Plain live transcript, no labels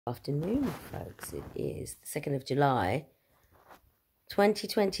Afternoon, folks. It is the 2nd of July,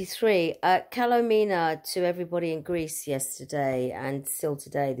 2023. Kalomina to everybody in Greece yesterday and still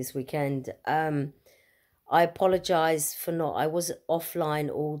today, this weekend. I apologise for not... I was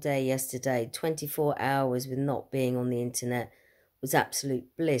offline all day yesterday. 24 hours with not being on the internet was absolute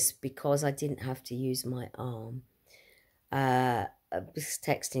bliss because I didn't have to use my arm. Because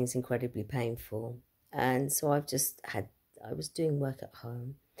texting is incredibly painful. And so I was doing work at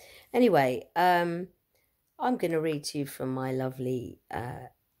home. Anyway, I'm going to read to you from my lovely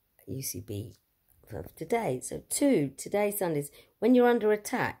UCB of today. So today's Sundays. When you're under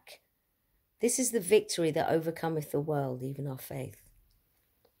attack, this is the victory that overcometh the world, even our faith.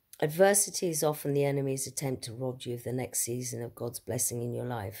 Adversity is often the enemy's attempt to rob you of the next season of God's blessing in your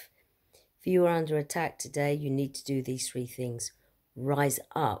life. If you are under attack today, you need to do these three things. Rise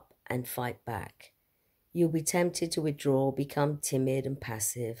up and fight back. You'll be tempted to withdraw, become timid and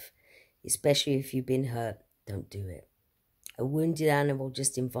passive, especially if you've been hurt. Don't do it. A wounded animal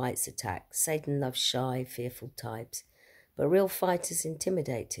just invites attack. Satan loves shy, fearful types, but real fighters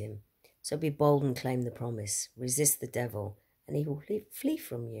intimidate him. So be bold and claim the promise. Resist the devil, and he will flee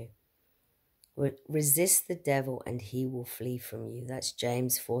from you. Resist the devil, and he will flee from you. That's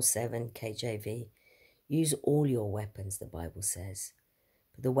James 4:7 KJV. Use all your weapons, the Bible says.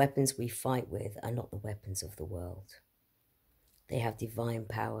 But the weapons we fight with are not the weapons of the world. They have divine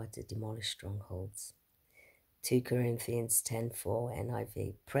power to demolish strongholds. 2 Corinthians 10:4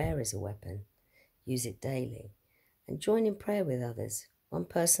 NIV. Prayer is a weapon. Use it daily. And join in prayer with others. One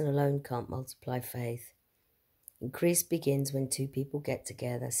person alone can't multiply faith. Increase begins when two people get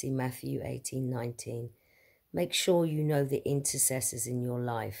together. See Matthew 18:19. Make sure you know the intercessors in your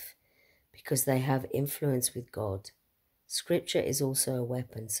life because they have influence with God. Scripture is also a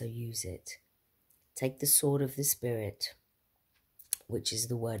weapon, so use it. Take the sword of the Spirit, which is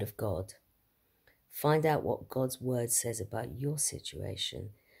the word of God. Find out what God's word says about your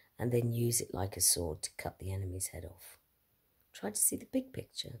situation and then use it like a sword to cut the enemy's head off. Try to see the big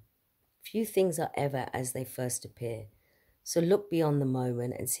picture. Few things are ever as they first appear. So look beyond the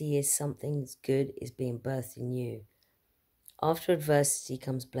moment and see if something good is being birthed in you. After adversity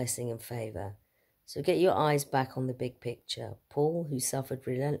comes blessing and favor. So get your eyes back on the big picture. Paul, who suffered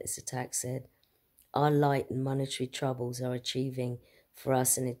relentless attacks, said, "Our light and monetary troubles are achieving for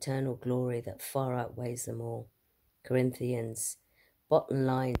us an eternal glory that far outweighs them all." Corinthians. Bottom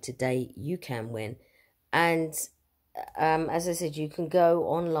line, today you can win. And as I said, you can go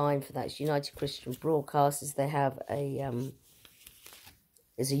online for that. It's United Christian Broadcasters. They have there's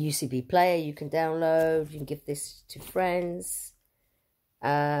a UCB player you can download. You can give this to friends.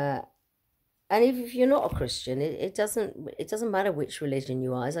 And if you're not a Christian, it doesn't matter which religion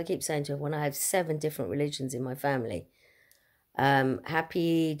you are. As I keep saying to everyone, I have 7 different religions in my family.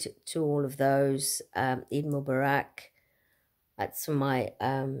 Happy to all of those. Eid Mubarak. That's my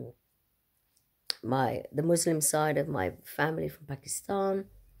the Muslim side of my family from Pakistan.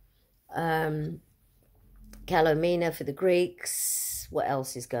 Kalomina for the Greeks. What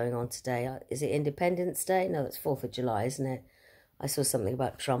else is going on today? Is it Independence Day? No, it's 4th of July, isn't it? I saw something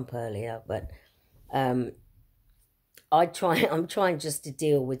about Trump earlier, but I'm trying just to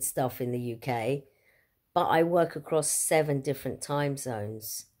deal with stuff in the UK, but I work across 7 different time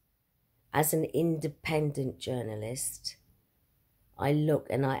zones. As an independent journalist, I look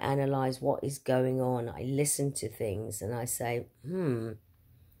and I analyse what is going on. I listen to things and I say, And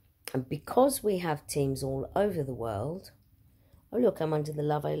because we have teams all over the world, oh look, I'm under the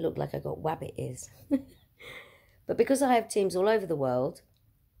love. I look like I got wabbit ears. But because I have teams all over the world,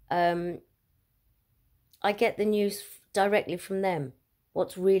 I get the news directly from them.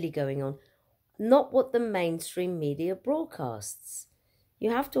 What's really going on. Not what the mainstream media broadcasts. You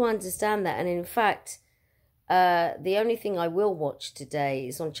have to understand that. And in fact, the only thing I will watch today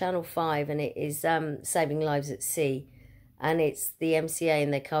is on Channel 5, and it is Saving Lives at Sea. And it's the MCA,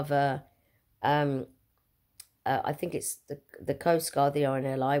 and they cover, I think it's the Coast Guard, the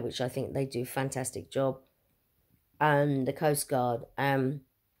RNLI, which I think they do a fantastic job. And the Coast Guard,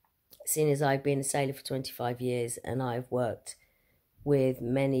 seeing as I've been a sailor for 25 years and I've worked with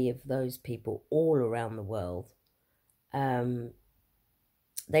many of those people all around the world,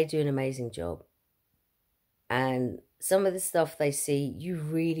 they do an amazing job. And some of the stuff they see, you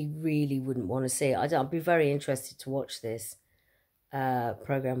really, really wouldn't want to see. I'd be very interested to watch this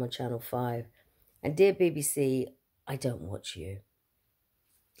program on Channel 5. And dear BBC, I don't watch you.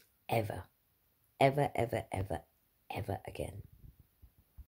 Ever. Ever, ever, ever, ever again.